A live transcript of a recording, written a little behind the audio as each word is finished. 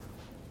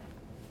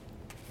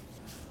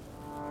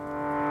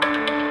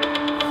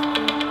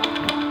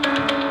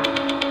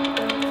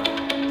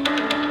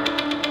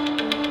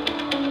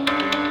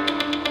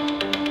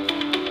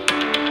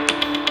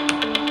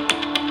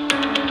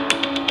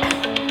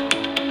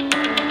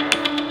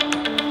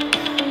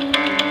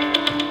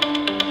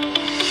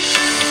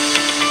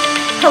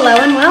Hello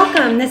and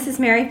welcome. This is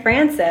Mary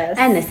Frances.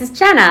 And this is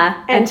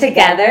Jenna. And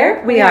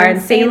together we are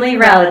Insanely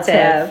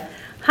Relative.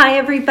 Hi,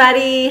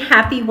 everybody.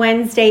 Happy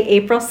Wednesday,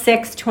 April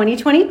 6th,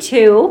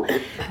 2022.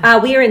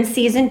 We are in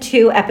Season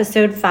 2,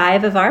 Episode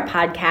 5 of our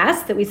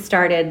podcast that we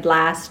started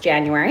last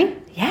January.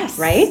 Yes.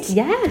 Right?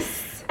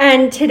 Yes.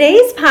 And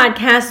today's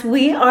podcast,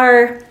 we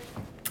are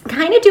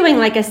kind of doing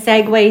like a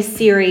segue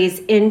series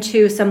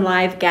into some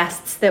live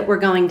guests that we're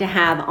going to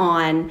have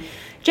on.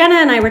 Jenna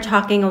and I were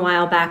talking a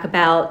while back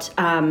about,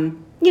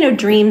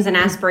 dreams and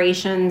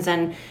aspirations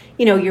and,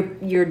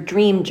 your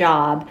dream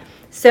job.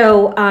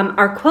 So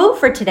our quote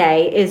for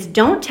today is,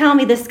 "Don't tell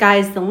me the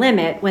sky's the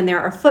limit when there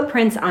are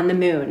footprints on the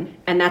moon."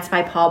 And that's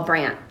by Paul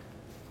Brandt.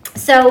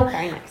 So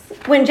Very nice.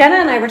 when Jenna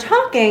and I were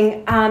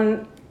talking,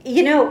 a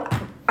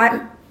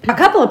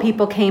couple of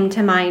people came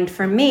to mind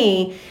for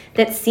me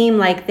that seem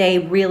like they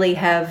really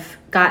have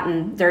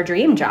gotten their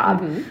dream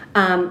job.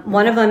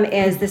 One of them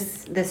is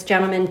this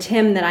gentleman,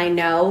 Tim, that I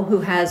know,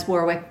 who has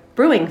Warwick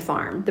Brewing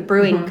Farm, the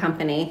brewing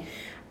company.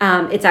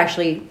 It's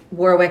actually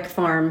Warwick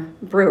Farm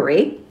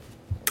Brewery.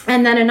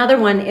 And then another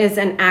one is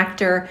an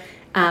actor,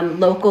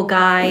 local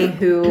guy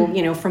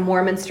who, from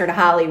Warminster to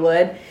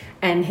Hollywood,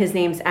 and his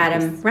name's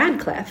Adam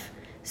Radcliffe.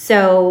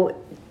 So,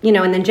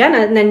 and then Jenna,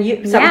 and then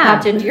something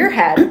popped into your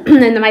head.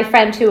 And then my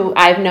friend who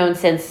I've known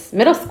since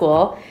middle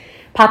school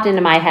popped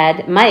into my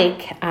head,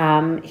 Mike.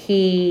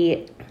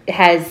 He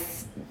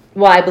has,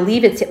 I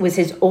believe it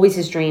was always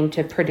his dream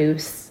to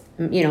produce,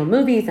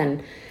 movies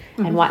and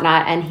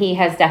whatnot. And he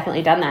has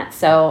definitely done that.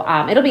 So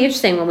it'll be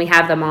interesting when we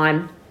have them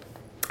on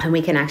and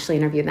we can actually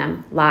interview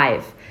them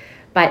live.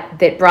 But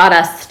that brought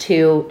us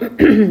to,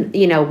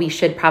 we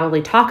should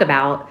probably talk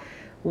about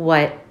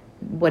what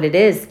it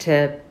is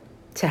to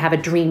have a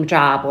dream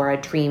job or a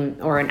dream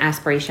or an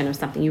aspiration of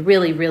something you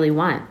really, really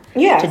want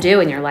to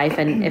do in your life,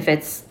 and if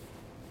it's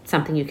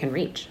something you can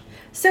reach.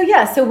 So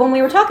when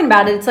we were talking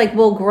about it, it's like,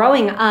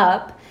 growing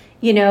up,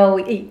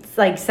 it's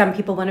like some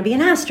people want to be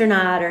an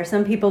astronaut or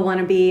some people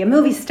want to be a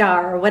movie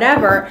star or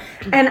whatever.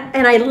 And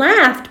I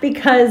laughed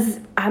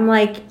because I'm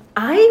like,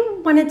 I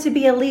wanted to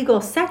be a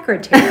legal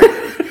secretary.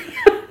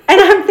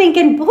 And I'm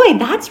thinking, boy,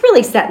 that's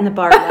really setting the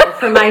bar low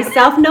for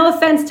myself. No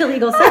offense to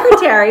legal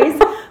secretaries,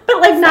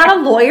 but like not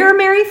a lawyer,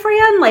 Mary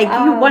Fran. Like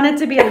you wanted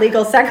to be a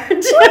legal secretary.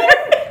 You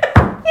didn't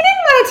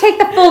want to take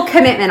the full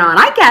commitment on.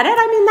 I get it.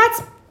 I mean,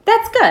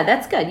 that's good.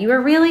 That's good. You were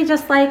really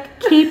just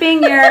like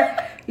keeping your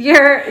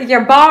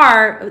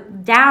bar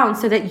down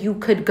so that you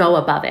could go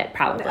above it,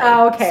 probably.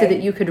 Oh, okay. So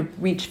that you could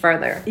reach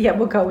further. Yeah,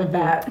 we'll go with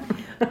that.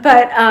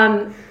 But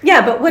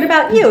but what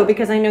about you?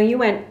 Because I know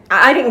you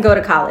I didn't go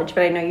to college,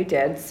 but I know you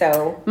did.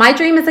 So my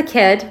dream as a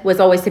kid was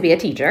always to be a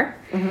teacher.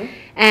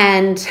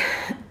 And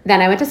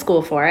then I went to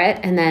school for it.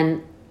 And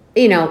then,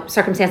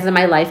 circumstances in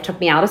my life took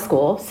me out of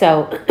school.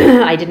 So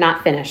I did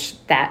not finish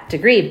that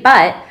degree.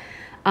 But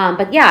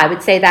yeah, I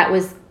would say that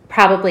was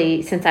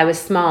probably, since I was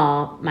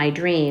small, my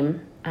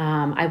dream.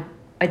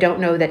 I don't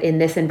know that in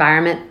this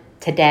environment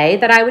today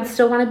that I would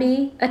still want to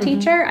be a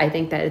teacher. I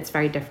think that it's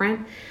very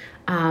different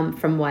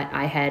from what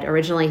I had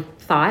originally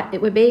thought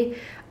it would be.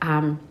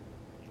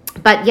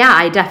 But yeah,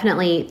 I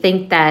definitely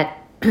think that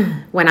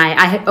when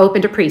I had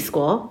opened a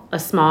preschool, a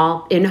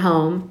small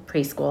in-home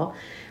preschool,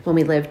 when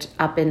we lived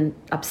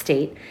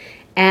upstate,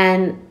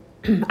 and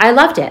I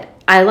loved it.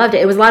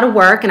 It was a lot of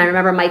work, and I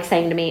remember Mike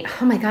saying to me,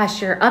 "Oh my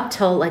gosh, you're up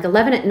till like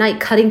 11 at night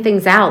cutting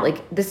things out.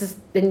 Like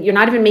you're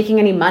not even making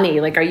any money.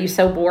 Like, are you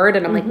so bored?"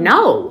 And I'm like,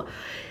 "No,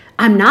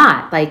 I'm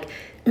not. Like,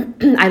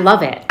 I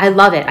love it. I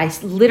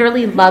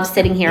literally love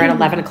sitting here at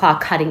 11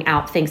 o'clock cutting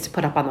out things to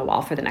put up on the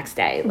wall for the next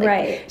day." Like,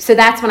 right. So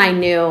that's when I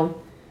knew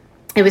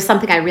it was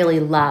something I really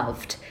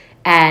loved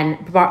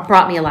and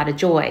brought me a lot of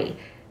joy.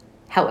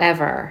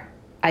 However,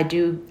 I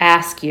do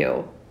ask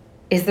you,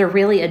 is there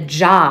really a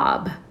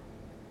job?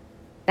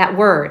 That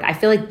word, I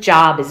feel like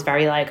job is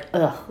very like,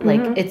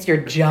 like it's your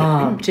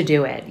job to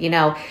do it.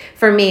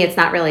 For me, it's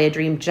not really a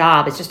dream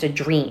job. It's just a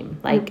dream.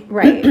 Like,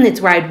 right.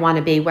 It's where I'd want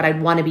to be, what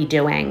I'd want to be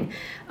doing.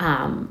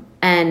 And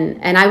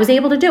I was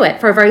able to do it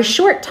for a very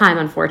short time,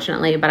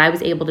 unfortunately, but I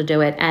was able to do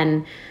it.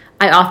 And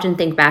I often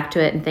think back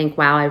to it and think,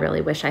 wow, I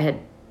really wish I had,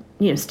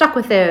 stuck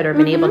with it or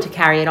been able to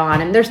carry it on.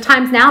 And there's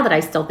times now that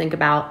I still think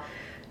about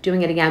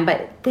doing it again,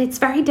 but it's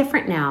very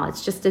different now.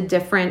 It's just a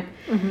different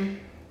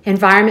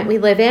environment we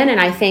live in,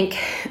 and I think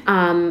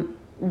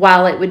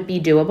while it would be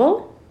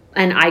doable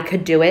and I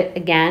could do it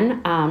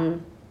again,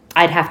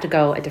 I'd have to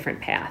go a different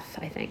path,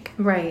 I think.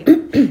 Right.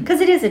 Because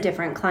it is a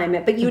different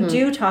climate, but you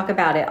do talk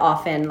about it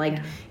often, like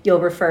you'll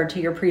refer to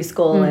your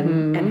preschool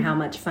and how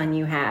much fun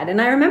you had.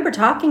 And I remember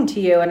talking to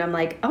you and I'm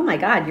like, oh my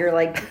God, you're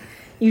like,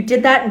 you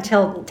did that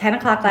until 10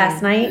 o'clock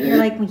last night. And you're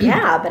like,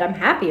 yeah, but I'm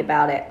happy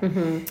about it.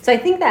 So I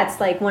think that's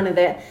like one of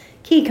the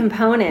key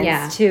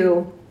components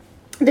to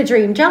the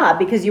dream job,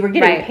 because you were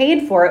getting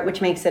paid for it,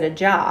 which makes it a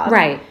job.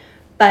 Right.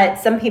 But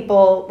some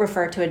people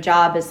refer to a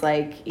job as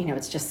like,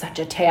 it's just such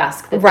a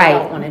task that they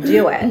don't want to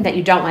do it. That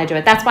you don't want to do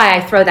it. That's why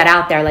I throw that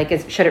out there. Like,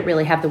 should it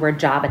really have the word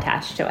job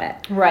attached to it?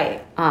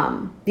 Right.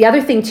 The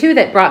other thing, too,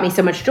 that brought me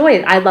so much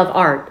joy, I love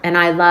art. And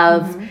I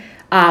love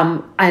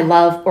I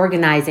love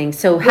organizing.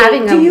 So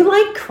do you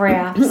like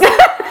crafts?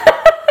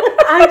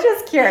 I'm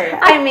just curious.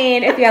 I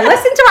mean, if you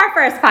listen to our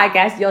first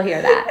podcast, you'll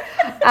hear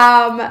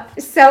that.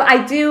 So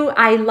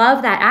I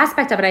love that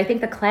aspect of it. I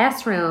think the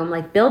classroom,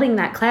 like building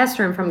that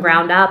classroom from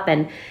ground up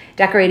and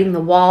decorating the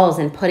walls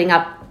and putting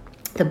up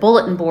the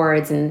bulletin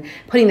boards and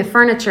putting the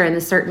furniture in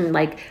the certain,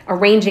 like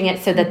arranging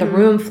it so that the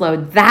room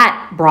flowed,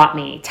 that brought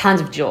me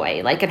tons of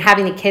joy. Like, and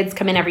having the kids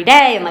come in every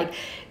day and like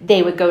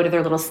they would go to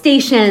their little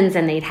stations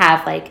and they'd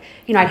have like,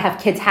 I'd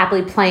have kids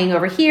happily playing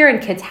over here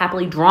and kids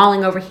happily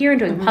drawing over here and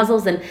doing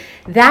puzzles. And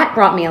that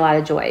brought me a lot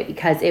of joy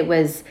because it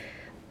was,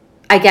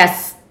 I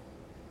guess,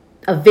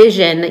 a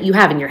vision that you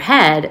have in your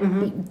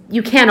head.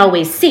 You can't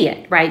always see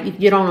it, right?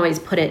 You don't always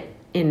put it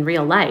in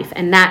real life.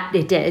 And that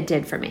it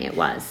did for me. It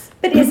was.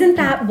 But isn't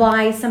that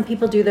why some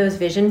people do those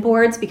vision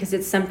boards? Because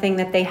it's something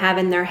that they have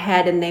in their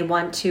head and they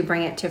want to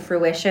bring it to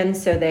fruition,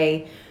 so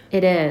they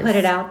put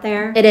it out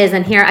there? It is.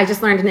 And here, I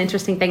just learned an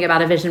interesting thing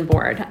about a vision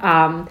board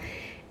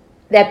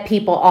that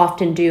people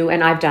often do,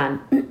 and I've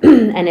done.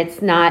 And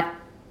it's not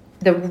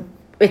the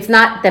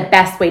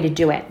best way to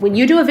do it. When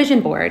you do a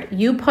vision board,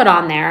 you put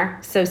on there,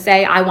 so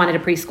say I wanted a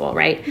preschool,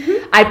 right?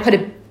 I'd put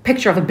a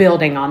picture of a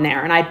building on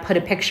there, and I'd put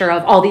a picture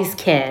of all these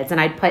kids,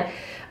 and I'd put,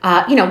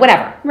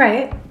 whatever.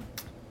 Right.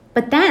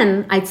 But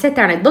then I'd sit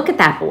there and I'd look at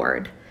that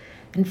board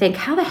and think,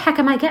 how the heck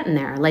am I getting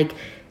there? Like,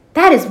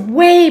 that is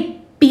way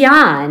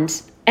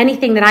beyond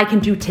anything that I can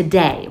do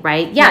today,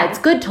 right? Yeah, It's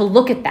good to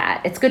look at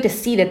that. It's good to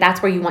see that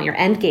that's where you want your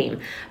end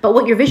game. But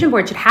what your vision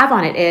board should have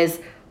on it is,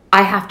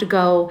 I have to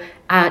go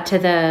to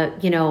the,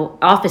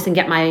 office and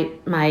get my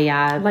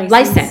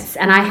license.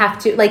 And I have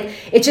to,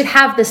 it should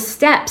have the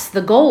steps,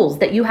 the goals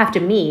that you have to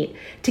meet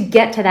to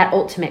get to that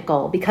ultimate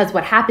goal. Because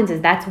what happens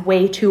is that's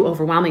way too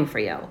overwhelming for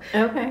you.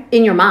 Okay.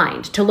 In your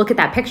mind, to look at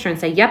that picture and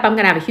say, yep, I'm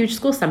going to have a huge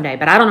school someday,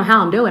 but I don't know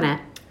how I'm doing it.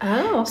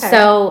 Oh, okay.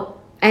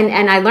 So,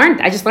 and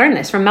I just learned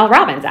this from Mel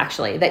Robbins,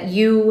 actually, that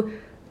you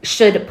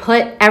should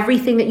put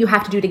everything that you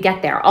have to do to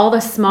get there, all the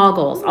small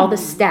goals, all the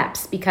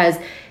steps, because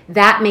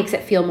that makes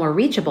it feel more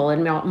reachable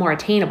and more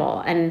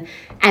attainable. And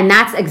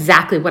that's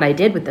exactly what I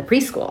did with the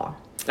preschool.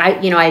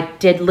 I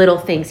did little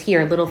things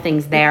here, little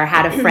things there,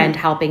 had a friend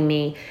helping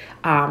me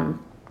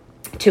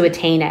to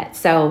attain it.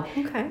 So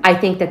I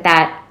think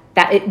that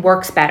it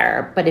works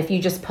better. But if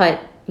you just put,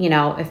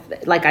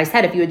 if, like I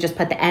said, if you would just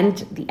put the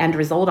end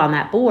result on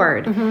that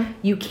board,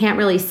 you can't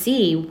really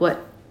see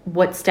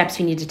what steps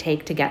you need to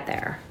take to get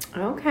there.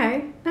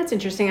 Okay. That's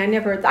interesting. I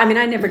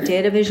never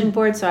did a vision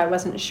board, so I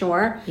wasn't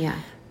sure. Yeah.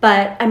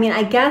 But,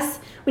 I guess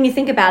when you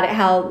think about it,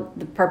 how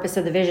the purpose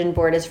of the vision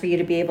board is for you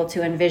to be able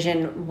to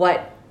envision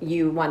what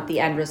you want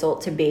the end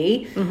result to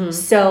be.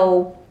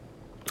 So,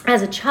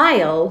 as a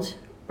child,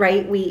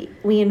 right, we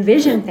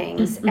envision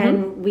things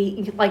and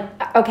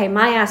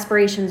my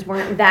aspirations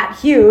weren't that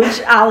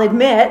huge, I'll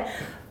admit.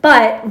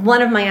 But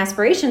one of my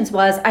aspirations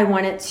was I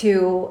wanted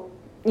to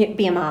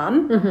be a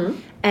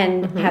mom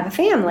and have a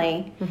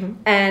family.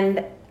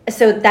 And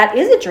so that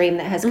is a dream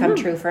that has come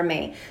true for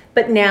me.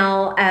 But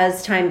now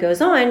as time goes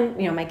on,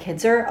 my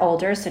kids are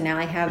older, so now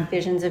I have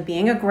visions of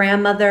being a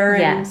grandmother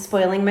and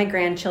spoiling my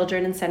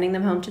grandchildren and sending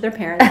them home to their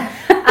parents.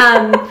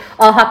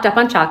 All hopped up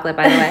on chocolate,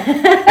 by the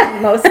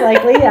way. Most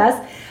likely,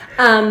 yes.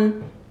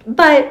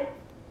 But,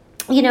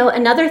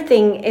 another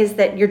thing is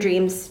that your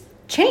dreams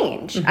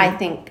change, I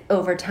think,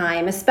 over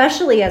time,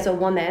 especially as a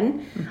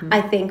woman,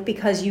 I think,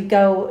 because you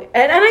go,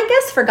 and I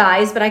guess for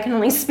guys, but I can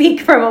only speak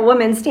from a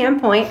woman's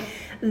standpoint,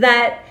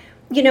 that,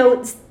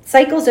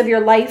 cycles of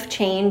your life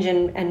change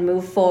and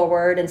move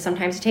forward, and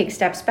sometimes take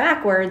steps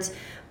backwards.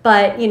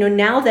 But,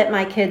 now that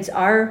my kids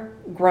are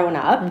grown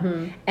up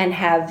and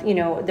have,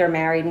 they're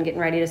married and getting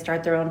ready to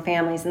start their own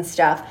families and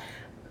stuff,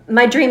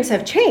 my dreams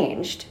have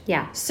changed.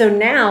 Yeah. So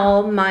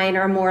now mine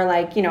are more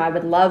like, I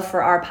would love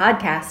for our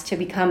podcast to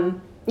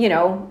become,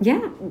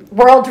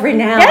 world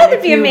renowned. Yeah,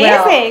 that'd be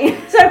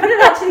amazing. So I put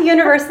it out to the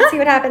universe and see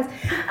what happens.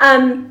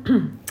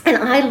 And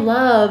I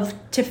love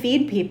to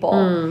feed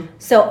people.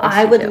 So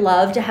I would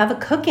love to have a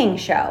cooking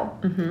show.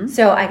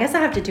 So I guess I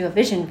have to do a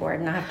vision board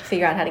and I have to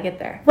figure out how to get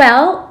there.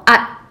 Well,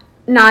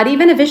 not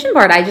even a vision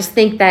board. I just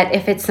think that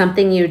if it's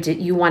something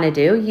you want to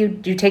do,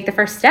 you take the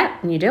first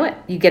step and you do it.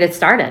 You get it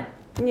started.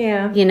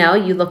 Yeah.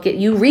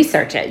 You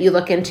research it. You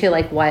look into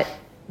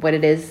what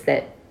it is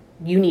that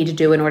you need to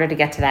do in order to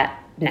get to that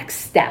next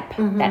step,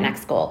 that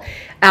next goal.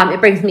 It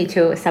brings me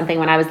to something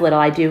when I was little.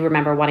 I do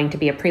remember wanting to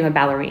be a prima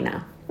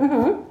ballerina.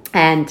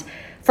 And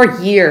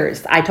for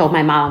years, I told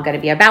my mom, I'm going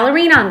to be a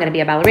ballerina. I'm going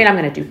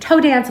to do toe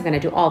dance. I'm going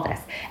to do all this.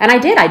 And I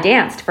did. I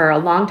danced for a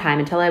long time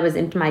until I was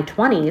into my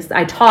 20s.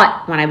 I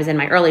taught when I was in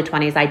my early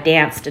 20s. I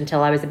danced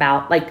until I was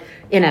about,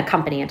 in a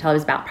company until I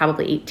was about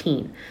probably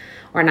 18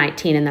 or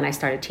 19. And then I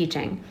started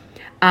teaching.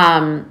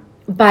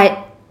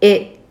 But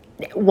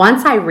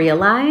once I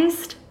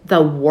realized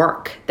the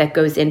work that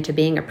goes into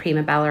being a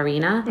prima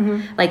ballerina.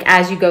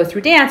 As you go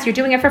through dance, you're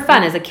doing it for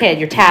fun as a kid.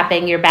 You're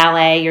tapping, you're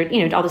ballet,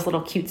 you're all this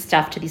little cute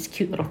stuff to these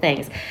cute little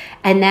things.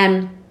 And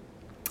then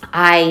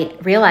I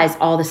realized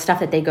all the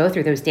stuff that they go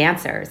through, those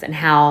dancers, and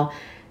how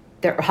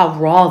how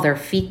raw their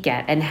feet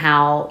get, and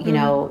how, you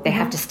know, they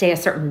have to stay a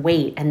certain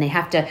weight, and they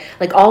have to,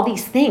 like, all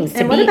these things.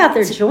 And what about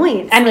their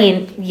joints? I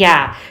mean,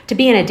 yeah, to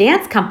be in a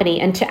dance company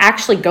and to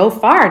actually go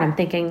far. And I'm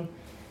thinking,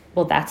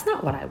 well, that's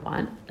not what I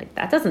want. Like,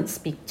 that doesn't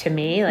speak to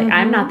me. Like,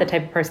 I'm not the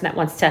type of person that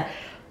wants to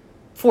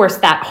force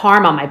that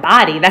harm on my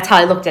body. That's how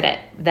I looked at it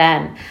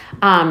then.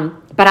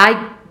 But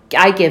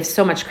I give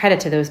so much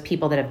credit to those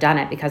people that have done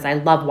it, because I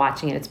love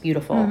watching it. It's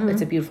beautiful.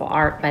 It's a beautiful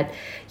art. But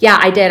yeah,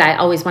 I did. I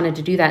always wanted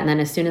to do that. And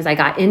then as soon as I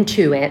got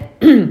into it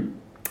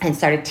and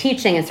started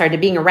teaching and started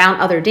being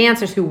around other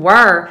dancers who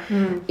were,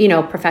 you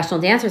know,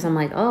 professional dancers, I'm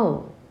like,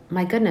 oh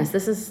my goodness,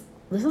 this is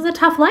a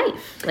tough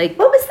life. Like,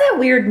 what was that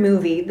weird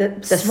movie?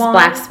 The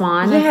Black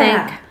Swan, I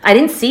think. I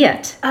didn't see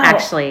it,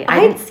 actually. I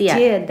didn't see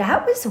it.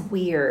 That was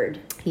weird.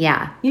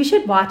 Yeah. You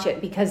should watch it,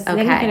 because then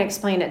you can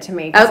explain it to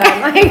me. Okay.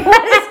 I'm like,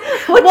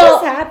 what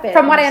just happened?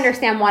 From what I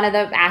understand, one of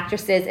the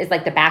actresses is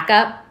like the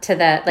backup to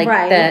the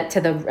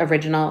the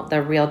original,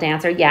 the real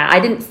dancer. Yeah, I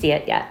didn't see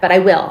it yet, but I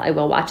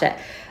will watch it.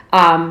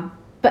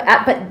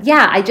 But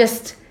yeah,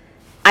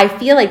 I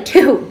feel like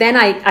too, then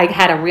I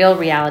had a real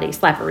reality,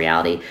 slap of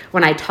reality,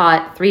 when I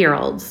taught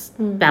 3-year-olds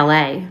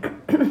ballet.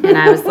 And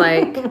I was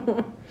like,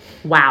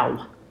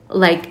 wow.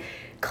 Like,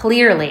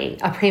 clearly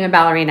a prima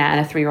ballerina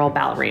and a 3-year-old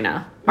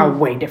ballerina are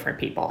way different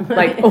people.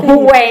 Like,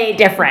 way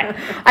different.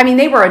 I mean,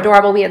 they were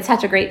adorable. We had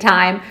such a great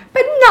time,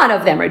 but none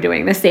of them are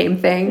doing the same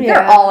thing. Yeah.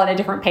 They're all on a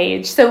different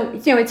page. So,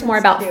 you know, it's more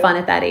about fun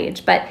at that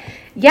age. But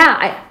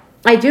yeah,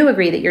 I do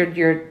agree that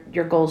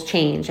your goals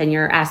change and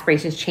your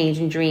aspirations change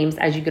and dreams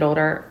as you get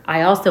older.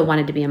 I also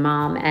wanted to be a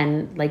mom,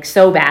 and like,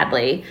 so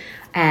badly.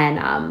 And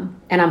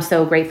I'm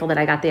so grateful that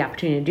I got the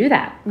opportunity to do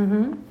that.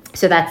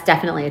 So that's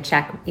definitely a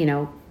check, you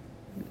know,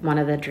 one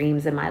of the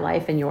dreams in my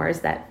life and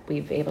yours that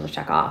we've been able to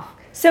check off.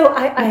 So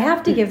I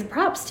have to give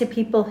props to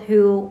people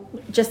who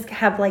just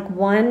have like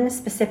one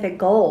specific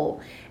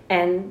goal,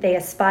 and they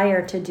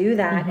aspire to do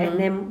that. And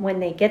then when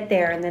they get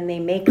there, and then they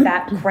make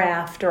that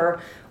craft or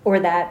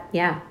that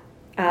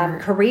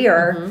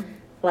career,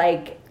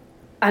 like,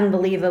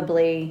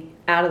 unbelievably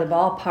out of the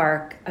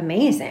ballpark,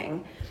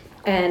 amazing.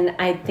 And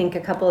I think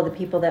a couple of the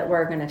people that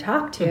we're going to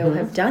talk to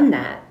have done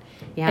that.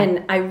 Yeah.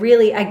 And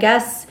I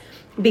guess,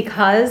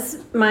 because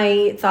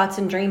my thoughts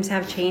and dreams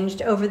have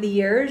changed over the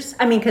years.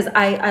 I mean, because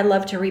I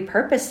love to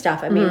repurpose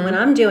stuff. I mean, when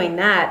I'm doing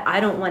that, I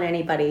don't want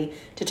anybody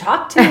to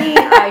talk to me.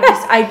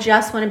 I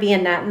just want to be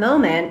in that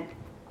moment.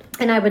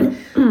 And I would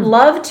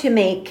love to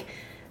make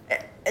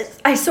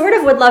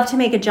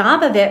a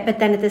job of it, but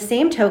then at the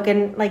same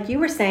token, like you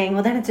were saying,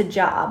 well, then it's a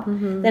job.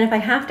 Then if I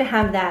have to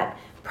have that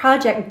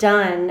project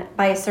done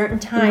by a certain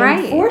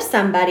time for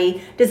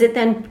somebody, does it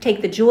then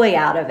take the joy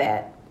out of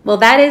it? Well,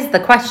 that is the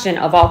question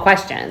of all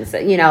questions.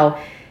 You know,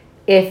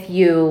 if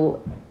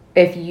you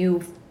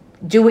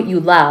do what you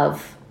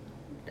love,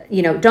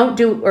 you know, do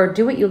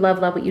what you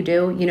love what you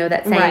do, you know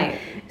that saying. Right.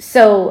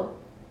 So,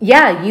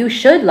 yeah, you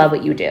should love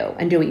what you do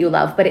and do what you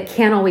love, but it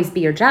can't always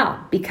be your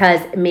job, because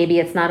maybe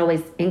it's not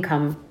always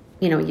income,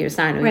 you know, you're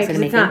not always going to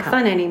make income. It's not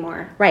fun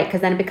anymore. Right,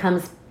 because then it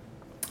becomes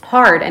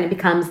hard, and it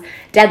becomes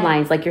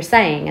deadlines, like you're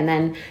saying, and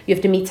then you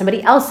have to meet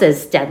somebody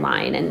else's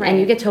deadline, and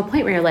you get to a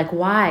point where you're like,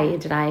 why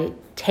did I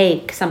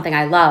take something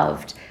I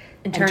loved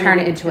and turn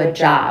it into a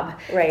job?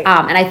 Right.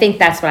 And I think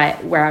that's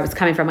where I was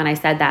coming from when I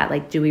said that.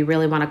 Like, do we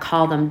really want to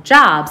call them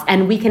jobs?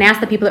 And we can ask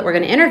the people that we're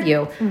going to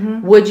interview,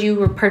 would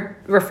you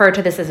refer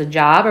to this as a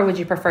job, or would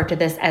you prefer to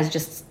this as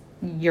just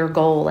your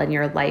goal and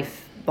your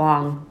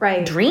lifelong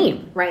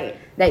dream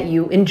that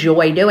you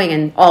enjoy doing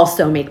and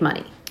also make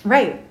money?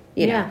 Right.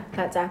 You know? Yeah,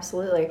 that's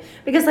absolutely.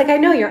 Because, like, I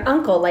know your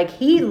uncle, like,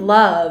 he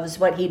loves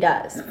what he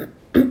does.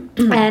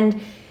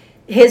 And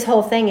his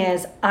whole thing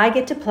is, I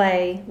get to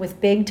play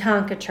with big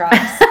Tonka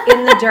trucks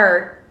in the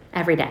dirt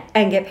every day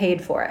and get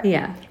paid for it.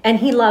 Yeah. And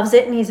he loves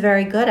it, and he's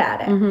very good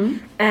at it.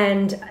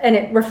 And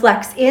it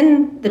reflects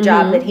in the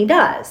job that he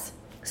does.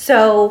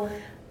 So,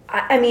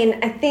 I mean,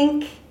 I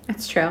think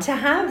that's true. To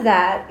have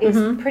that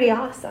is pretty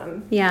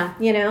awesome. Yeah.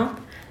 You know?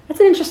 That's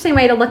an interesting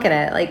way to look at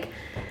it. Like,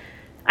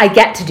 I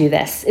get to do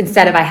this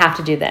instead of I have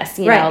to do this,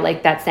 you know,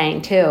 like that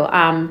saying too.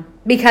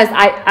 Because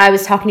I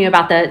was talking to you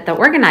about the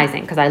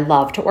organizing, because I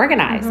love to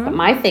organize. But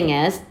my thing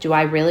is, do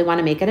I really want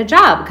to make it a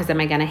job? Because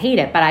am I going to hate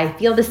it? But I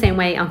feel the same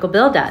way Uncle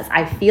Bill does.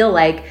 I feel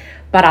like,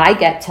 but I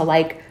get to,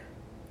 like,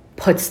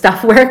 put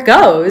stuff where it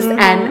goes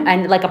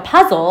and like a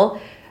puzzle,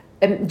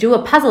 do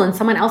a puzzle in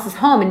someone else's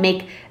home and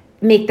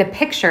make the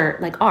picture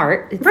like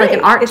art. It's like an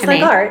art to me.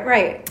 It's like art,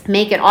 right.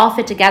 Make it all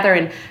fit together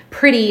and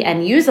pretty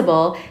and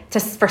usable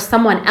for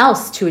someone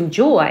else to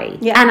enjoy.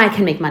 Yeah. And I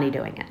can make money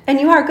doing it. And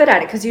you are good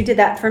at it, because you did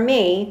that for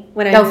me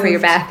when I moved. For your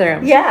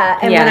bathroom. Yeah.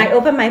 And when I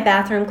opened my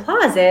bathroom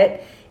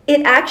closet,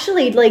 it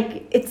actually,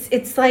 like,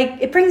 it's like,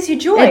 it brings you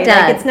joy. It does.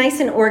 Like, it's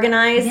nice and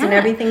organized and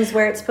everything's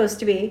where it's supposed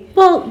to be.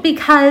 Well,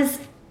 because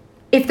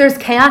if there's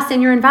chaos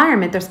in your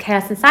environment, there's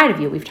chaos inside of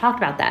you. We've talked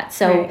about that.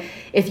 So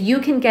if you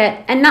can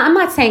get, I'm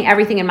not saying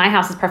everything in my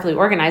house is perfectly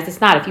organized. It's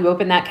not. If you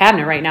open that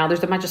cabinet right now,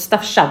 there's a bunch of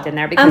stuff shoved in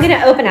there. Because I'm going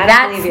to open it.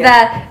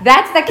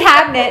 That's the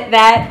cabinet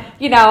that,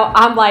 you know,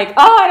 I'm like,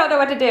 oh, I don't know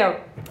what to do.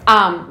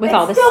 with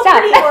all this still stuff.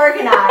 pretty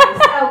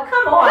organized. Oh,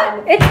 come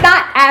on. It's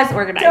not as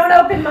organized. Don't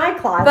though. open my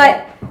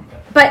closet.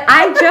 But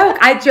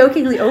I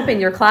jokingly open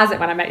your closet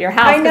when I'm at your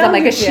house because I'm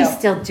like, is she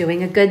still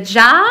doing a good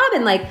job?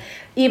 And like,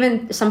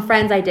 even some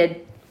friends I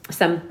did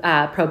some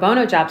pro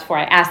bono jobs for,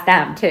 I asked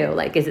them too,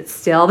 like, is it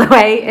still the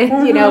way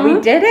we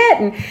did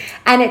it?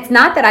 And it's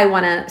not that I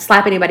want to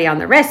slap anybody on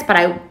the wrist, but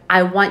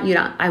I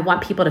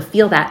want people to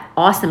feel that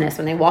awesomeness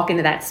when they walk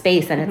into that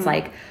space, and it's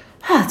like,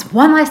 oh, it's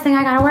one less thing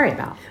I got to worry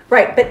about.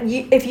 Right, but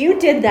if you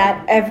did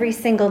that every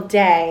single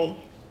day,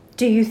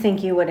 do you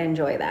think you would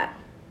enjoy that?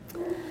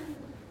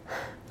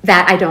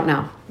 That I don't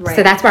know. Right.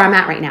 So that's where I'm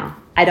at right now.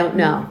 I don't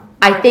know.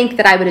 I think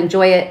that I would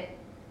enjoy it.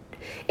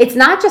 It's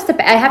not just,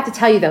 I have to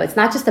tell you though, it's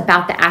not just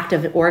about the act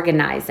of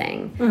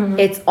organizing.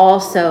 It's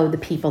also the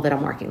people that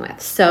I'm working with.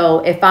 So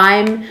if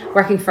I'm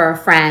working for a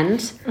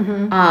friend,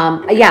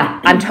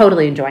 I'm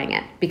totally enjoying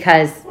it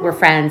because we're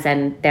friends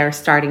and they're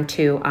starting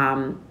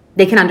to,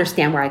 they can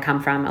understand where I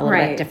come from a little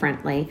bit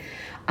differently.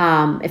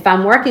 If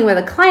I'm working with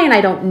a client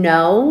I don't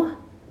know,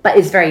 but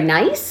is very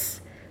nice,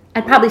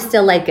 I'd probably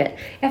still like it.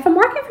 If I'm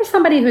working for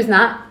somebody who's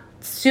not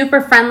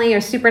super friendly or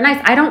super nice,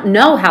 I don't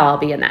know how I'll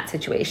be in that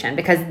situation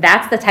because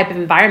that's the type of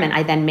environment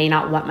I then may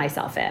not want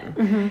myself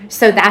in.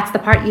 So that's the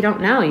part you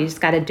don't know. You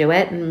just got to do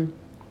it and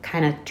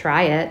kind of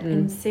try it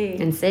and see.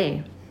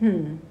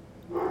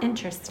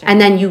 Interesting.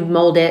 And then you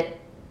mold it.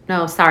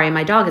 No, sorry,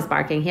 my dog is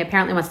barking. He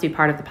apparently wants to be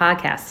part of the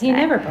podcast today. He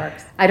never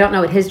barks. I don't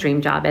know what his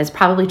dream job is.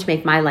 Probably to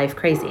make my life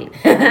crazy.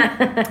 Poor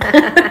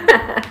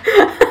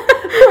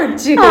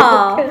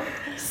Duke.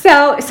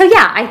 So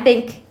yeah, I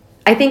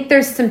think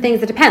there's some things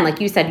that depend.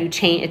 Like you said, it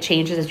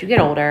changes as you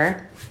get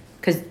older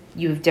because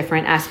you have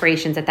different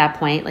aspirations at that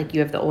point. Like you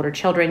have the older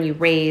children you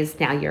raise.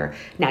 Now you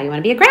want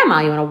to be a grandma.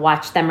 You want to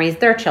watch them raise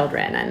their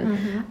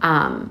children.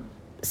 And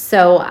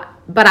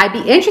but I'd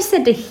be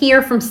interested to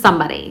hear from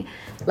somebody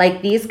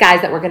like these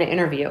guys that we're going to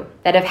interview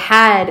that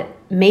have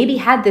maybe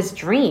had this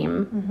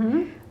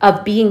dream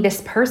of being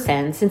this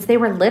person since they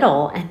were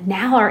little and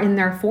now are in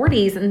their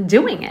 40s and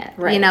doing it.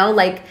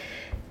 Right.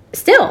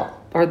 Still.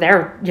 Or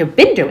they're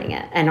been doing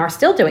it and are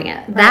still doing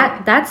it.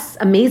 Right. That's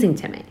amazing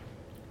to me.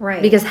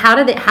 Right. Because how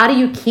do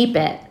you keep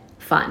it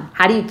fun?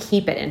 How do you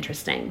keep it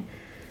interesting?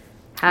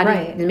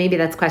 Maybe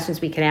that's questions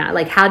we can ask.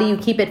 Like, how do you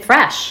keep it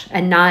fresh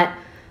and not,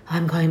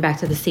 I'm going back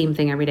to the same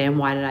thing every day and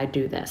why did I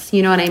do this?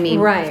 You know what I mean?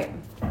 Right.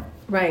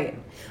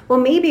 Well,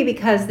 maybe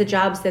because the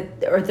jobs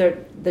or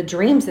the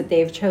dreams that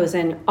they've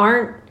chosen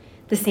aren't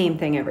the same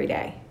thing every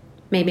day.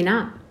 Maybe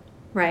not.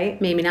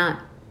 Right? Maybe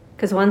not.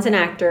 Because one's an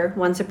actor,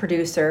 one's a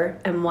producer,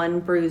 and one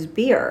brews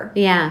beer.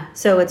 Yeah.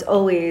 So it's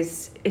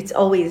always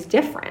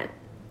different.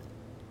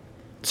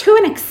 To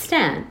an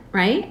extent,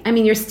 right? I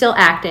mean, you're still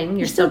acting,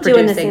 you're still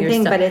doing producing, the same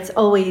thing, but it's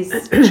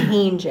always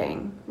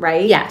changing,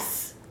 right?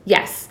 Yes.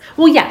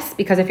 Well, yes,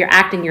 because if you're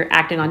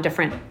acting on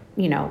different,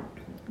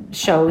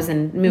 shows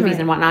and movies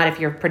and whatnot. If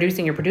you're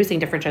producing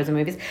different shows and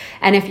movies.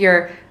 And if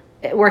you're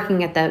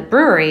working at the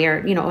brewery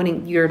or,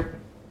 owning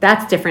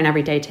that's different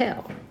every day too.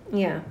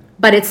 Yeah.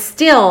 But it's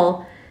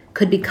still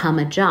could become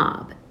a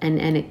job and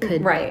it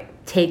could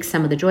take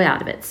some of the joy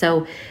out of it.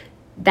 So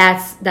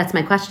that's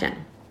my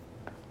question.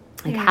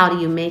 Like, how do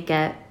you make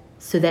it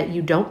so that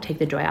you don't take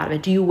the joy out of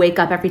it? Do you wake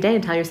up every day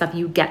and tell yourself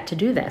you get to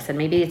do this? And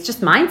maybe it's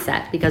just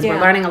mindset because we're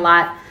learning a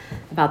lot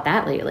about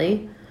that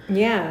lately.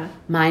 Yeah.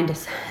 Mind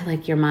is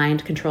like your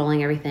mind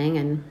controlling everything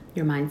and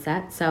your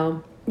mindset.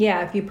 So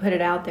yeah, if you put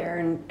it out there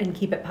and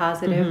keep it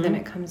positive, then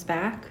it comes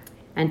back.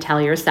 And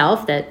tell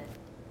yourself that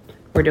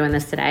we're doing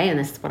this today and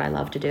this is what I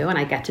love to do and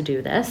I get to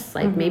do this.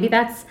 Like maybe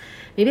that's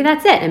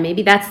it. And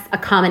maybe that's a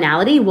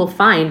commonality we'll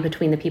find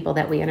between the people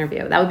that we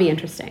interview. That would be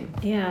interesting.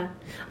 Yeah.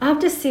 I'll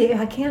have to see.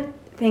 I can't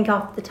think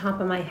off the top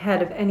of my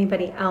head of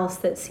anybody else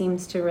that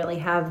seems to really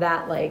have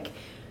that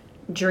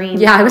dream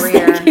career. I was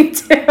thinking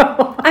too.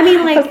 I mean,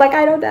 I was like,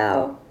 I don't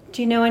know.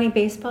 Do you know any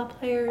baseball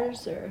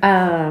players or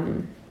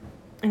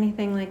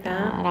anything like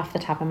that? Not off the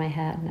top of my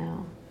head,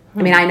 no.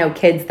 I mean, I know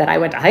kids that I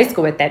went to high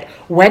school with that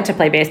went to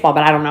play baseball,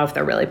 but I don't know if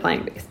they're really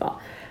playing baseball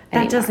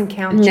anymore. That doesn't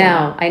count.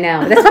 No, I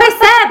know. That's what I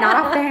said. Not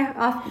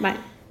off my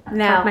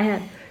top of my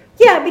head.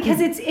 Yeah, because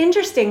it's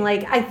interesting.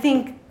 Like, I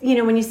think,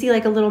 when you see a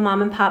little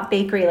mom and pop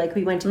bakery, like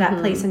we went to that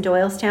place in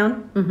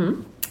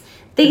Doylestown,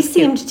 they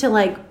seemed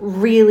to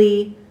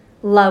really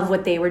love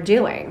what they were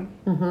doing.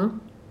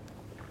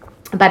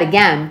 But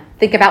again,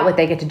 think about what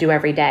they get to do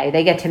every day.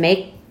 They get to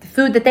make the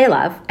food that they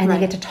love, and they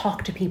get to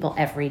talk to people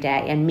every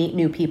day and meet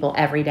new people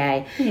every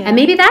day. Yeah. And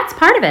maybe that's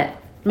part of it.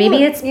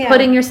 Maybe it's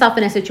putting yourself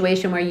in a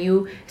situation where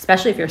you,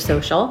 especially if you're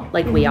social,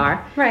 like we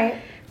are, right,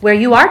 where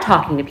you are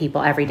talking to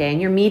people every day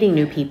and you're meeting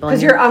new people.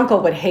 Because your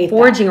uncle would hate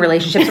forging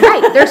relationships.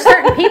 Right. There's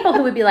certain people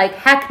who would be like,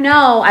 heck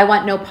no, I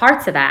want no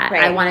parts of that.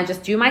 Right. I want to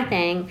just do my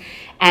thing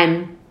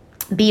and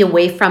be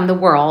away from the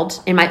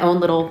world in my own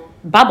little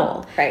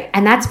bubble. Right.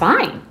 And that's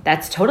fine.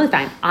 That's totally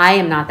fine. I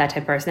am not that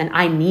type of person.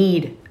 I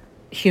need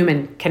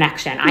human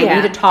connection. I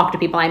need to talk to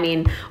people. I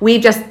mean, we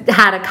just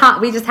had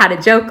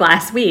a joke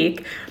last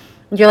week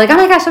You're like, oh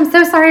my gosh, I'm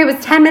so sorry. It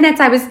was 10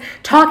 minutes. I was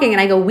talking. And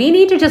I go, we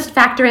need to just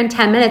factor in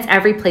 10 minutes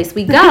every place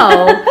we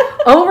go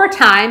over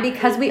time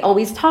because we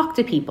always talk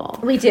to people.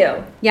 We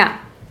do. Yeah.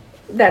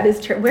 That is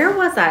true. Where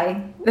was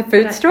I? The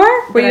food store?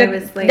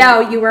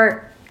 No, you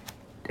were,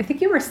 I think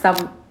you were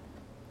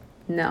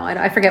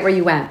I forget where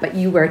you went, but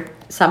you were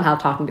somehow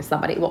talking to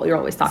somebody. Well, you're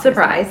always talking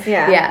Surprise, to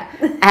somebody. yeah.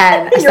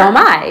 And so am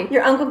I.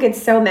 Your uncle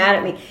gets so mad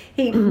at me.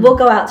 We'll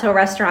go out to a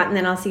restaurant and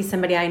then I'll see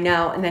somebody I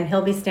know and then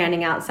he'll be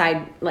standing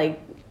outside like,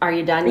 are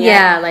you done yet?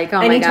 Yeah, like, oh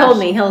my gosh. And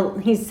he told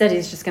me, he said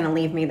he's just going to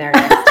leave me there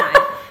next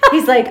time.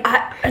 He's like,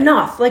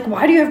 enough. Like,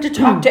 why do you have to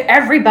talk to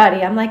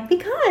everybody? I'm like,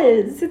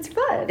 because it's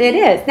fun. It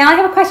is. Now I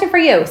have a question for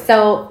you.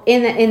 So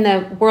in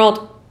the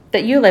world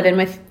that you live in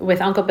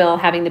with Uncle Bill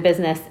having the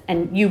business,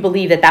 and you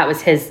believe that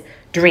was his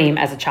dream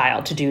as a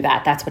child to do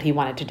that. That's what he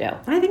wanted to do.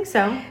 I think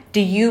so.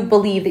 Do you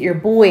believe that your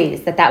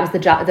boys, that was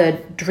the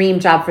dream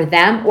job for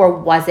them, or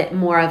was it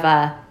more of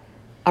a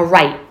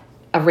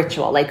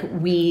ritual, like a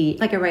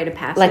rite of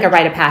passage? Like a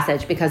rite of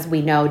passage, because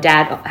we know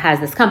Dad has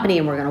this company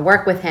and we're going to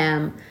work with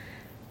him.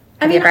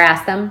 Have you ever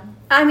asked them?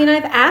 I mean,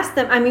 I've asked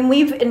them. I mean,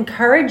 we've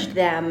encouraged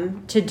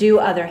them to do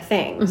other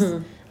things.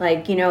 Mm-hmm.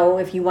 Like,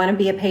 if you want to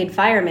be a paid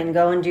fireman,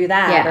 go and do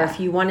that. Yeah. Or if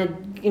you want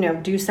to,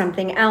 do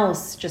something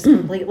else just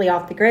completely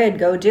off the grid,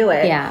 go do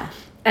it. Yeah.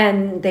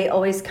 And they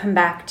always come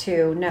back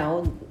to,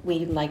 no,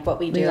 we like what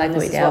we do, and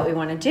this is what we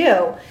want to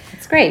do.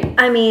 It's great.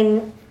 I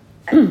mean,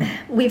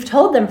 we've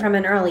told them from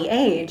an early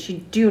age, you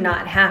do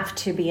not have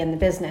to be in the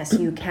business.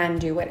 You can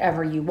do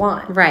whatever you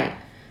want. Right.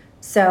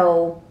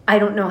 So I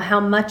don't know how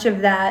much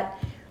of that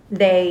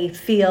they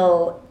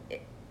feel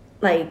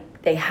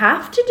like they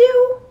have to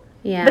do.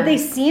 Yeah. But they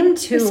seem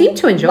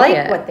to enjoy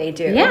like what they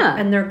do. Yeah.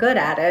 And they're good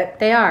at it.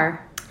 They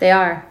are.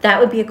 That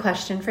would be a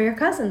question for your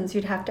cousins.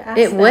 You'd have to ask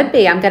them. It would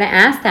be. I'm going to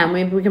ask them.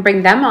 Maybe we can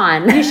bring them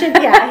on. You should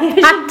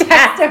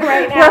text them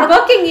right now. We're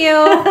booking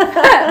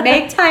you.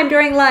 Make time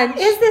during lunch.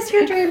 Is this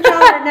your dream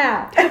job or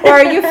not? Or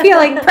are you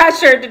feeling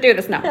pressured to do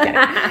this? No, I'm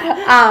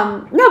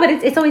kidding. No, but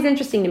it's always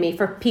interesting to me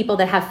for people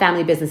that have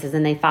family businesses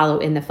and they follow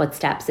in the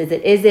footsteps. Is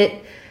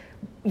it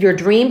your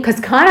dream? Because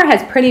Connor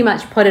has pretty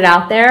much put it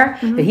out there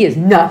that he is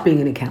not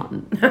being an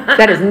accountant.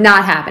 That is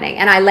not happening.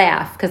 And I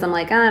laugh because I'm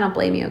like, I don't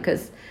blame you,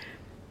 because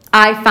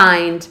I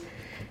find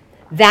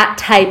that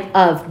type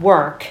of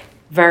work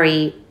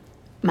very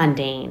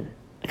mundane,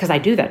 because I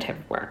do that type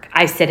of work.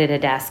 I sit at a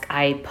desk,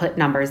 I put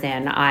numbers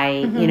in,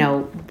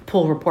 I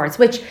pull reports,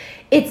 which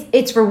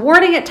it's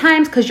rewarding at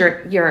times because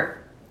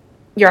you're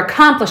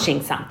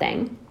accomplishing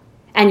something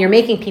and you're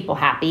making people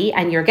happy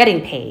and you're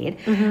getting paid.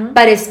 Mm-hmm.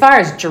 But as far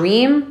as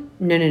dream,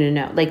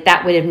 no. Like,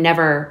 that would have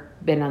never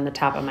been on the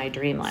top of my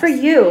dream list. For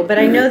you, but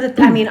I know that,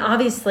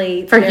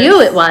 obviously... For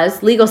you it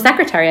was. Legal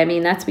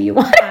secretary, that's what you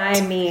wanted.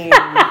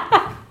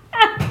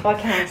 What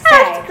can I say?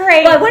 That's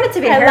great. Well, I wanted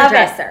to be a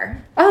hairdresser.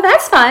 Oh,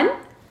 that's fun.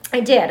 I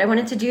did. I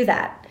wanted to do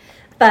that.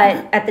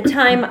 But at the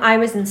time I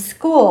was in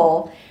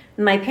school,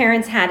 my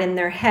parents had in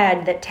their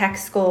head that tech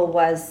school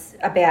was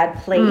a bad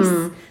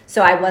place.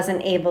 So I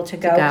wasn't able to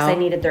go because I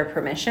needed their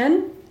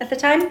permission at the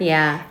time.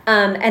 Yeah.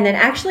 And then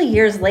actually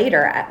years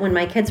later, when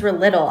my kids were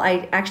little,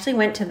 I actually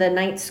went to the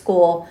night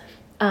school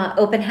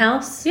open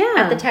house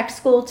at the tech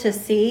school to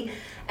see.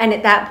 And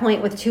at that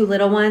point, with two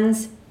little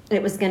ones,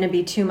 it was going to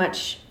be too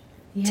much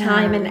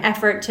time and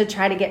effort to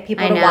try to get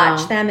people to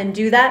watch them and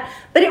do that.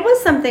 But it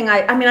was something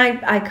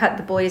I cut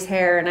the boys'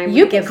 hair and I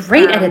would give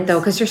great at it though,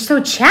 because you're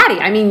so chatty.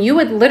 You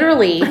would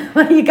literally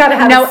you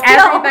gotta know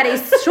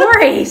everybody's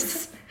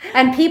stories.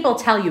 And people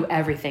tell you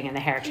everything in the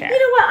hair chair. You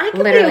know what? I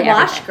could be a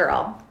wash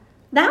girl.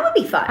 That would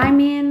be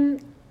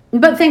fun.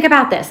 But think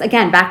about this.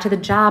 Again, back to the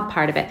job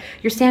part of it.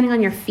 You're standing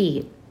on your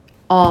feet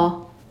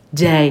all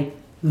day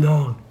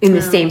long in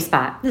the same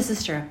spot. This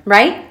is true.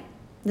 Right?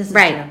 This is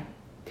true.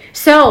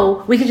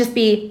 So we could just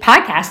be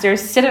podcasters,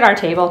 sit at our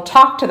table,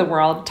 talk to the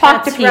world,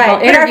 talk to people,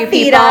 interview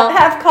people,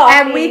 have coffee,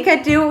 and we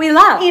could do what we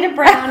love. Eat a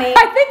brownie.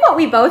 I think what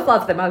we both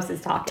love the most is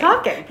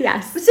talking.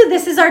 Yes. So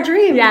this is our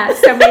dream. Yeah.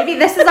 So maybe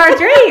this is our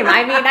dream.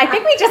 I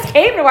think we just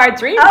came to our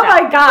dream. Oh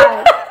my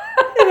God.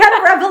 We had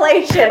a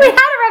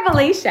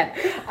revelation.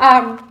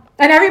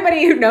 And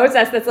everybody who knows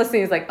us that's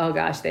listening is like, oh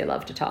gosh, they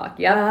love to talk.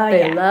 Yep,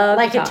 they love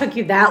to talk. It took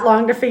you that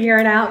long to figure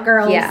it out,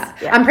 girls. Yeah.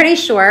 I'm pretty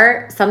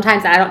sure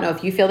sometimes, I don't know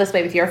if you feel this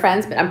way with your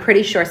friends, but I'm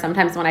pretty sure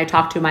sometimes when I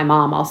talk to my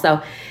mom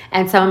also,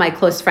 and some of my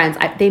close friends,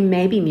 they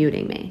may be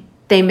muting me.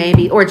 They may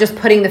be, or just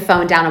putting the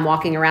phone down and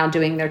walking around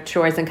doing their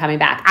chores and coming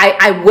back.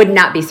 I would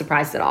not be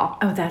surprised at all.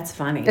 Oh, that's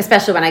funny.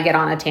 Especially when I get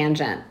on a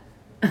tangent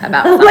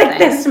about something. Like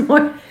this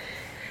morning.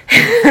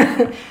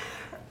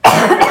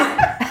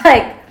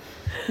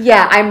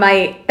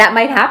 That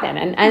might happen,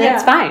 and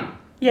it's fine.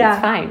 Yeah.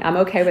 It's fine. I'm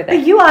okay with it.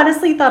 But you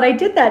honestly thought I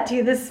did that to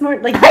you this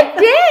morning. I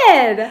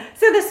did.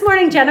 So this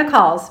morning, Jenna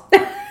calls,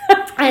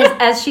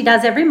 as she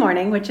does every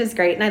morning, which is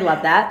great, and I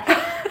love that.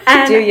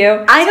 And do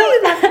you?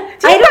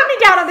 Do you put me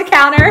down on the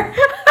counter?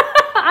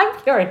 I'm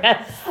curious.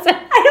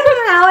 I don't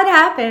know how it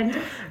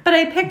happened, but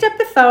I picked up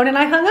the phone and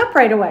I hung up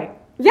right away.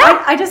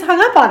 Yeah. I just hung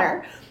up on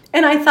her.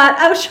 And I thought,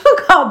 oh, she'll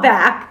call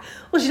back.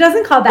 Well, she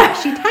doesn't call back.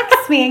 She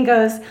texts me and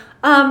goes,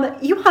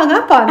 you hung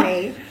up on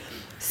me.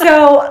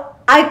 So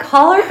I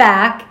call her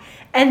back.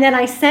 And then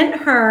I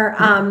sent her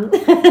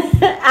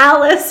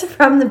Alice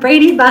from the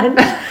Brady Bunch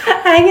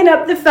hanging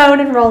up the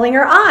phone and rolling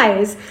her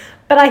eyes.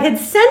 But I had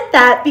sent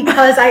that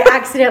because I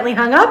accidentally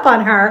hung up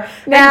on her.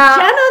 Now,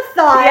 and Jenna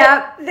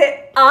thought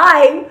that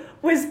I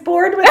was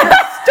bored with her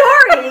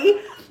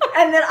story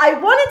and that I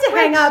wanted to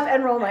hang up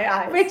and roll my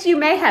eyes. Which you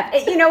may have.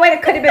 You know what?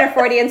 It could have been a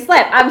Freudian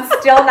slip. I'm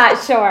still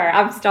not sure.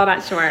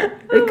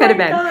 It could have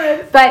been.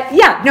 God. But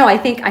yeah, no, I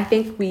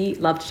think we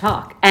love to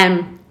talk.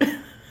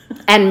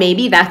 And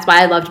maybe that's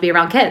why I love to be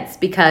around kids,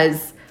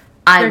 because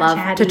I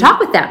love to talk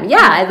with them. Yeah,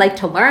 I like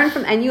to learn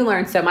from, and you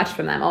learn so much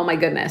from them. Oh my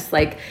goodness.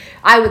 Like,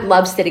 I would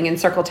love sitting in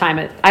circle time.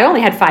 I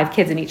only had 5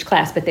 kids in each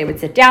class, but they would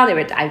sit down.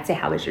 I'd say,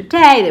 how was your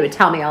day? They would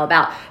tell me all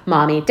about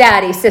mommy,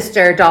 daddy,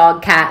 sister,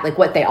 dog, cat, like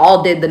what they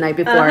all did the night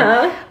before.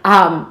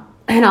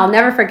 And I'll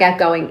never forget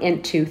going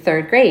into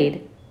 3rd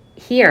grade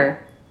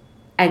here,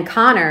 and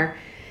Connor's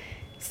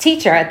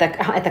teacher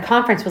at the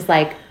conference was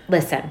like,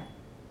 listen,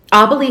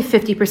 I'll believe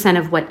 50%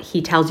 of what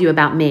he tells you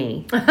about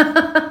me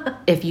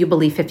if you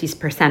believe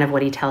 50% of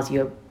what he tells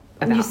you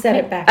about You said me.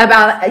 it back.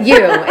 About you.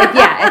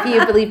 If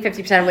you believe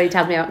 50% of what he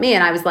tells me about me.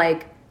 And I was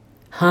like,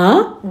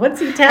 huh? What's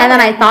he telling? And then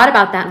I thought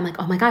about that, and I'm like,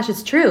 oh my gosh,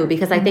 it's true.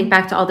 Because I think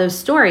back to all those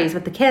stories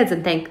with the kids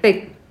and think,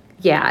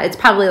 it's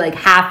probably like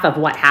half of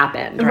what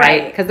happened,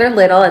 right? Because they're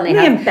little and they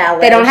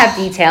don't have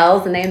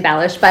details and they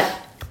embellish. But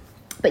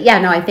yeah,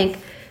 no, I think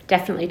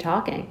definitely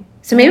talking.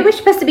 So maybe we're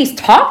supposed to be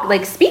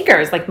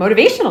speakers, like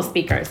motivational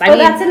speakers.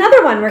 That's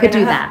another one we're going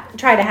to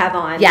try to have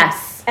on.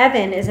 Yes.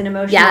 Evan is an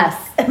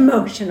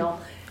emotional.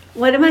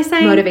 What am I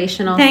saying?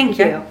 Motivational Thank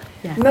speaker. you.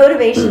 Yes.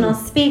 Motivational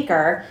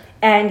speaker.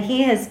 And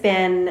he has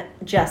been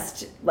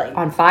just like...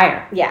 on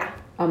fire. Yeah.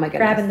 Oh my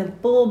goodness. Grabbing the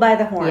bull by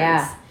the horns.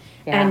 Yeah.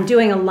 And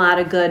doing a lot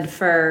of good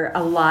for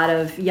a lot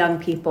of young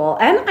people.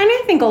 And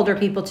I think older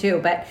people too,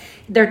 but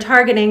they're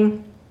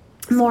targeting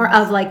more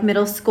of like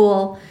middle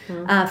school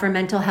for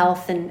mental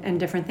health and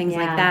different things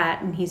like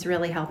that. And he's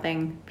really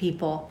helping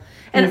people.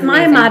 And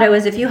my motto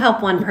is, if you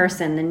help one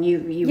person, then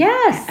you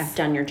have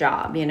done your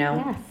job, you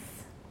know? Yes.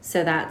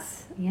 So that's...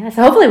 Yeah,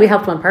 so hopefully we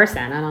helped one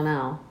person. I don't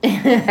know.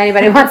 If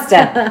anybody wants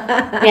to,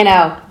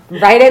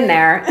 write in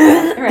there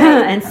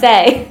and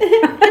say.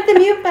 Hit the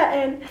mute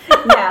button.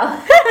 No.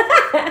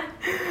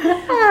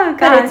 Oh, gosh.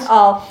 But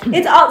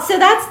it's all. So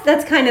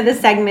that's kind of the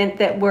segment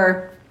that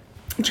we're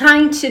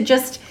trying to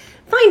just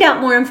find out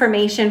more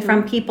information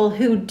from people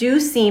who do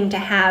seem to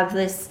have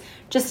this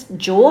just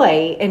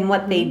joy in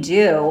what they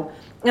do.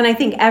 And I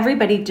think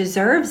everybody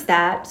deserves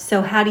that.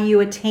 So how do you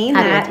attain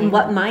that? And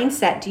what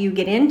mindset do you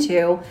get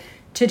into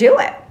to do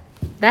it?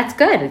 That's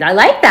good. I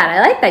like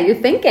that. You're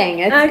thinking.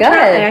 It's good.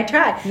 I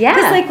try. Yeah.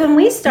 Because like when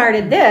we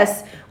started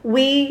this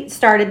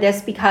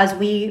because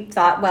we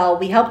thought, well,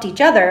 we helped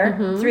each other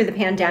through the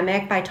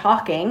pandemic by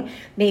talking.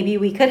 Maybe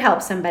we could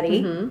help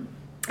somebody.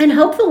 And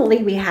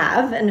hopefully we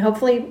have. And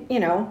hopefully, we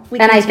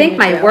And I think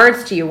my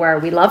words to you were,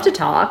 we love to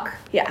talk.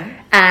 Yeah.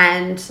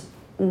 And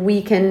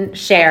we can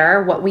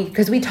share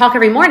because we talk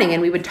every morning,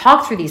 and we would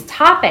talk through these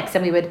topics,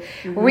 and we would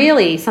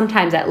really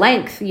sometimes at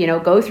length,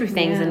 go through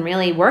things and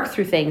really work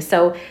through things.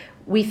 So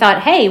we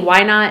thought, hey,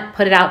 why not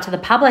put it out to the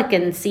public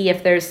and see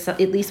if there's at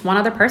least one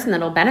other person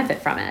that'll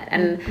benefit from it?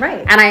 And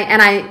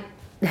I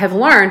have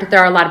learned there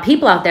are a lot of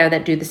people out there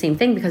that do the same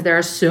thing, because there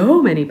are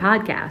so many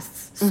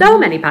podcasts. So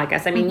many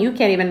podcasts. I mean,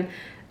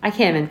 I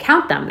can't even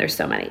count them. There's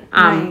so many.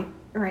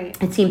 Right.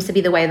 It seems to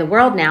be the way of the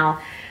world now.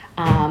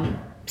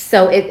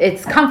 So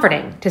it's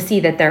comforting to see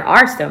that there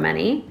are so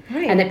many,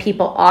 and that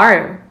people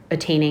are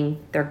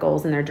attaining their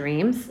goals and their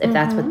dreams, if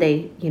that's what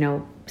they,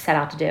 set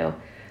out to do.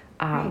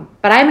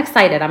 But I'm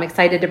excited. I'm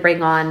excited to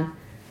bring on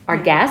our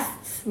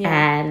guests,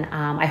 and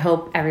I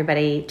hope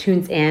everybody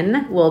tunes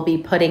in. We'll be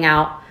putting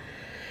out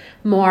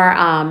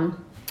more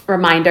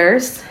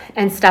reminders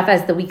and stuff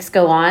as the weeks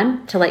go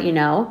on to let you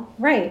know.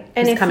 Right.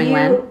 And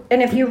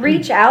if you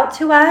reach out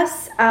to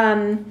us,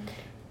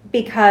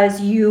 because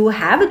you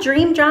have a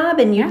dream job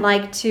and you'd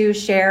like to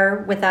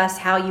share with us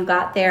how you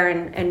got there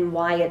and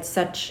why it's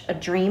such a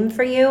dream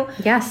for you.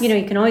 Yes.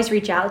 You can always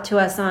reach out to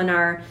us on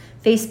our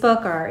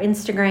Facebook or our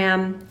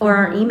Instagram or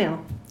our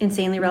email,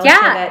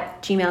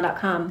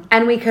 insanelyrelative@gmail.com.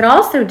 And we could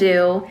also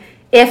do,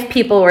 if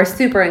people were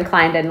super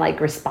inclined and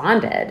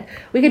responded,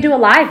 we could do a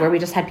live where we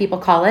just had people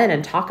call in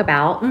and talk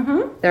about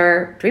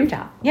their dream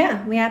job.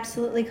 Yeah, we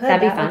absolutely could.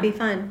 That would be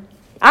fun.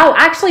 Oh,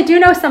 actually do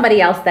know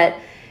somebody else that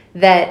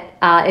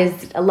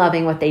is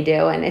loving what they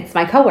do, and it's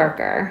my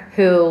coworker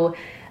who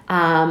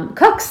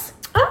cooks.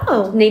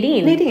 Oh,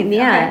 Nadine,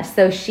 yeah. Okay.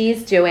 So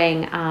she's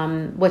doing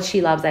what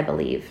she loves, I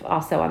believe,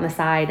 also on the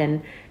side,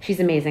 and she's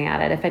amazing at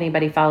it. If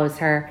anybody follows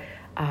her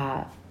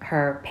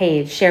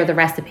page, Share the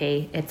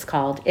Recipe, it's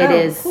called. It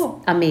is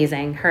cool.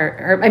 Amazing.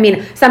 I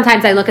mean,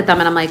 sometimes I look at them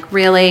and I'm like,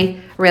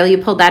 really you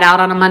pulled that out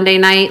on a Monday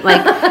night?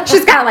 Like,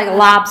 she's got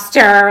lobster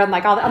and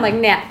all that. I'm like,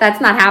 nah,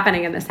 that's not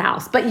happening in this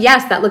house. But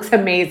yes, that looks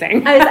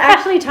amazing. I was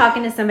actually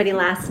talking to somebody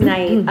last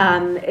night.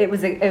 It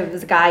was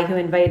a guy who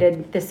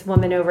invited this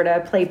woman over to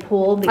play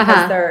pool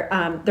because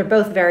they're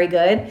both very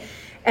good.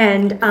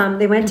 and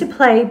they went to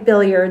play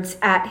billiards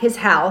at his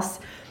house.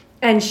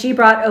 And she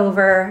brought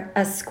over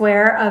a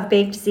square of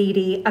baked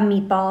ziti, a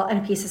meatball, and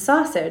a piece of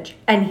sausage.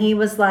 And he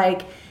was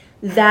like,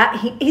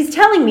 he's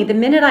telling me the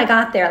minute I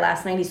got there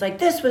last night, he's like,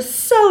 this was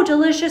so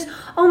delicious.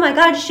 Oh my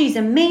God, she's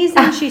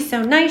amazing. She's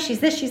so nice.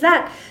 She's this, she's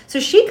that. So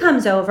she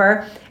comes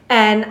over,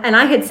 and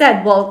I had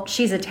said, well,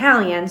 she's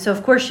Italian, so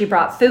of course she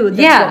brought food.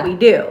 That's what we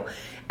do.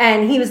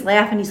 And he was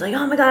laughing. He's like,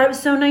 oh my God, it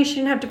was so nice. She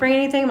didn't have to bring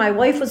anything. My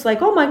wife was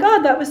like, oh my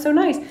God, that was so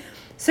nice.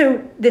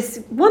 So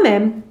this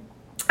woman,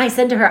 I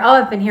said to her, oh,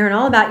 I've been hearing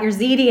all about your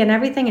ziti and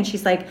everything. And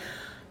she's like,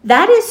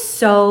 that is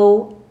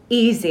so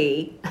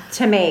easy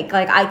to make.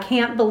 Like, I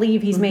can't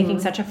believe he's making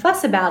such a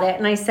fuss about it.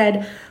 And I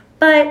said,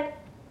 but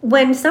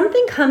when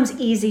something comes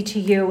easy to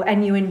you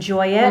and you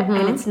enjoy it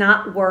and it's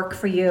not work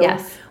for you,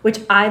 which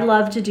I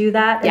love to do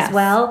that as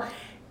well,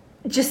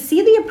 just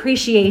see the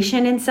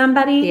appreciation in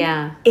somebody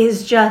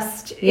is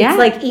just, it's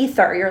like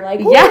ether. You're like,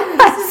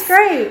 this is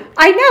great.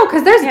 I know,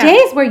 because there's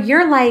days where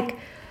you're like,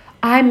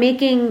 I'm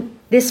making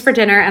this for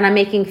dinner and I'm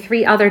making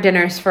 3 other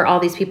dinners for all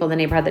these people in the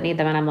neighborhood that need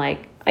them. And I'm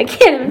like, I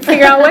can't even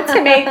figure out what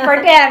to make for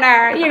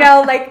dinner,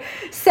 like,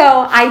 so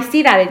I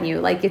see that in you.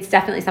 Like, it's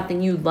definitely something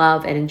you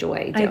love and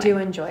enjoy doing. I do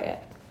enjoy it.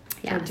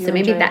 Yeah. So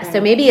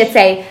maybe it's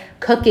a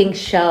cooking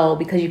show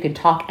because you can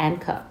talk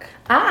and cook.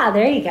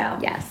 There you go.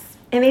 Yes.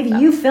 And maybe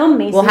you film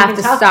me, so we'll you have can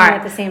to talk start to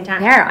me at the same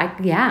time.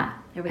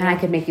 And I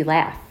could make you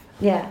laugh.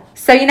 Yeah.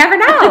 So you never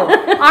know.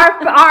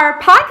 our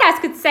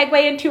podcast could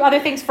segue into other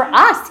things for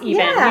us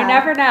even. You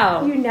never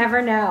know. You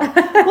never know.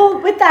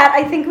 Well, with that,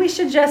 I think we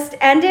should just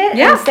end it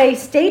and say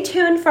stay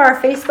tuned for our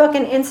Facebook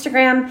and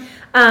Instagram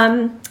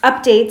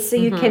updates so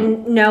you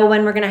can know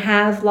when we're going to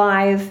have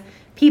live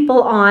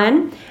people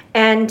on.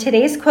 And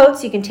today's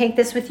quotes, you can take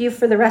this with you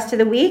for the rest of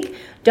the week.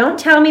 Don't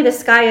tell me the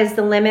sky is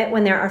the limit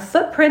when there are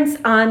footprints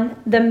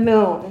on the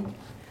moon.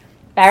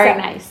 Very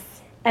nice.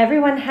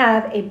 Everyone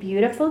have a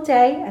beautiful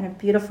day and a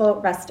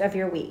beautiful rest of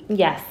your week.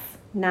 Yes.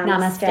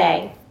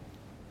 Namaste.